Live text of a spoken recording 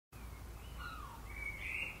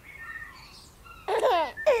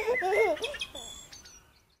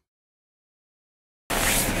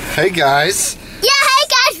Hey guys. Yeah, hey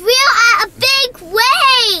guys, we are at a big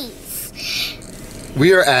race.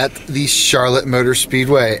 We are at the Charlotte Motor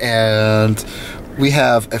Speedway, and we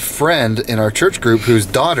have a friend in our church group whose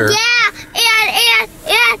daughter. Yeah,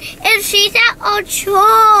 and she's at our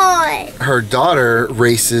church. Her daughter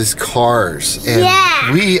races cars, and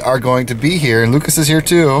yeah, we are going to be here, and Lucas is here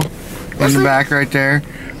too, in the back right there.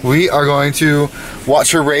 We are going to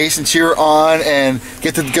watch her race and cheer her on, and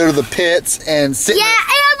get to go to the pits and sit in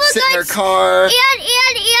her car. And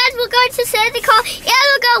we're going to sit in the car, and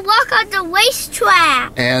we're going to walk on the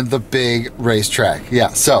racetrack. And the big racetrack. Yeah,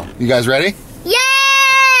 so, you guys ready?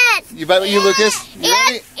 Yes! You bet you, Lucas? You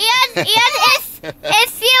ready? And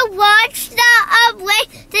if you watch the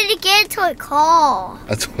race, then you get into a car.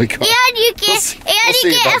 That's what we call it. And you get,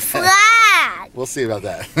 you get a flag. We'll see about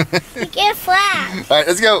that. You get a flag. All right,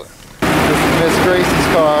 let's go. This is Miss Gracie's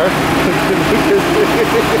car.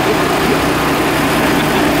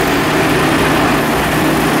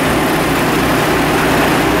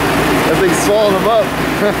 That thing's swallowing them up.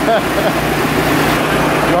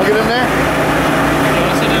 You want to get in there? You want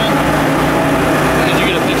to sit down? Did you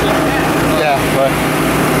get a picture? Yeah, but.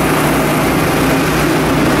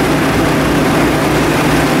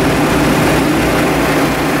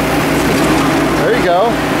 There you go.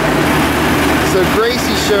 So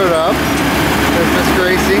Gracie showed up. There's Miss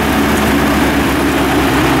Gracie.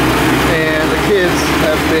 And the kids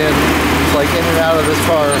have been like in and out of this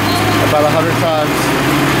car about 100 times.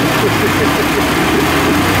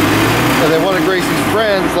 And then one of Gracie's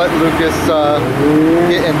friends let Lucas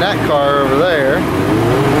get in that car over there.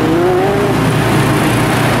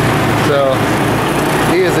 So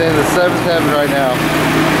he is in the 7th heaven right now.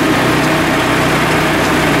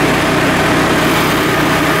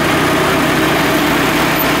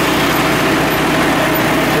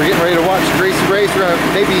 We're getting ready to watch Gracie race. We're gonna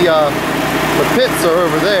maybe the pits are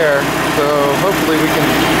over there, so hopefully we can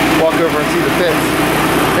walk over and see the pits.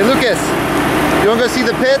 Hey Lucas, you wanna go see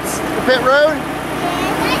the pits? The pit road?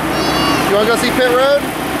 You wanna go see pit road?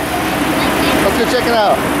 Let's go check it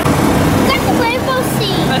out. Got the rainbow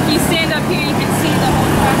sea. If you stand up here, you can see the whole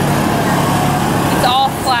track. It's all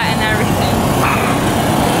flat and everything.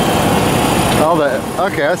 All that.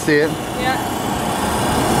 Okay, I see it. Yeah.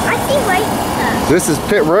 I see white stuff. This is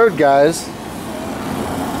pit road, guys.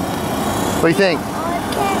 What do you think?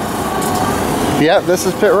 Okay. Yep, this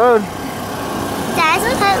is pit road. That's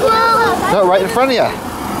pit road. No, right in front of you.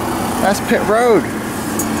 That's pit road.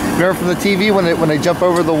 Remember from the TV when they jump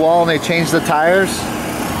over the wall and they change the tires?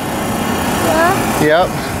 Yeah. Yep.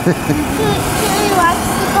 Can we watch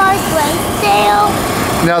the cars race there?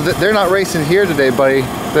 Now they're not racing here today, buddy.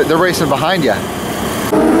 They're racing behind you.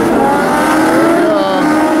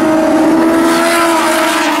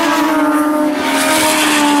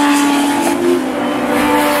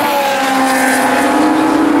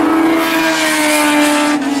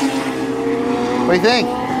 What do you think?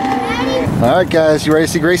 All right, guys, you ready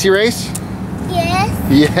to see Gracie race? Yes.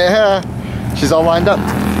 Yeah, she's all lined up.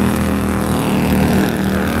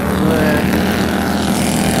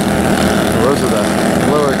 Those are the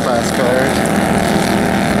lower class cars.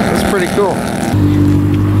 That's pretty cool.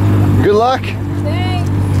 Good luck. Thanks.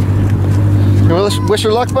 You want to wish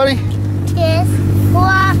her luck, buddy? Yes.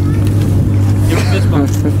 Walk. Give a fist bump.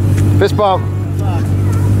 Fist bump.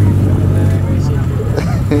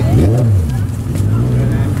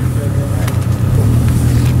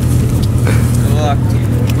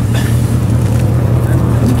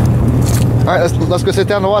 All right, let's go sit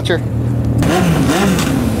down and watch her.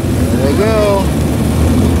 There you go.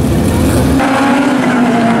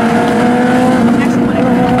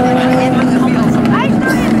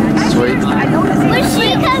 Sweet. When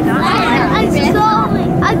she comes back,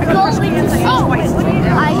 I'm going to see. All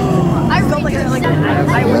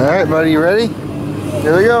right, buddy, you ready?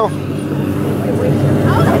 Here we go.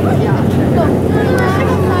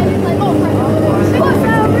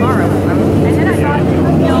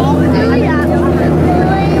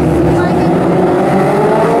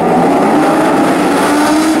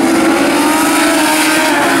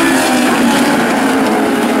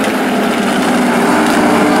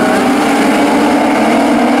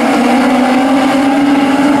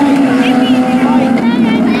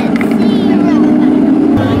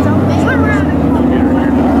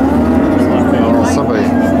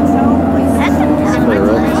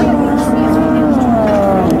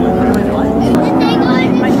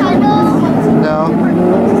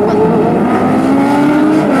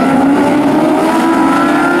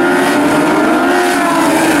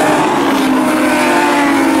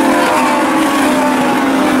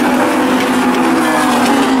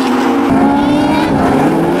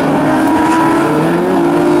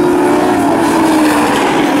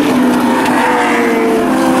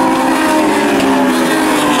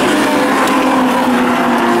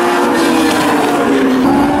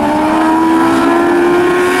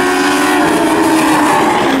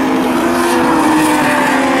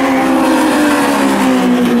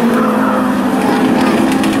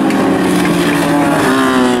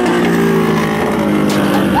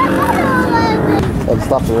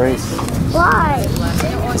 stop the race. Why?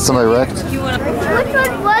 Somebody wrecked. Which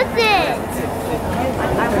one was it?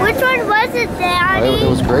 Which one was it, Daddy? It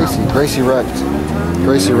was Gracie. Gracie wrecked.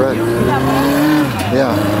 Gracie wrecked.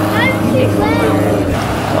 Yeah. How did she win?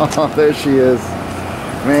 Oh, there she is.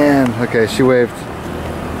 Man, okay, she waved.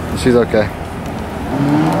 She's okay.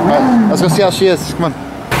 Alright, let's go see how she is. Come on.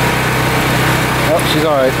 Oh, she's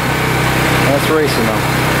alright. That's racing though.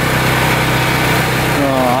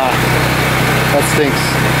 Oh, that stinks.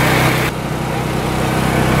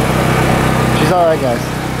 She's alright, guys.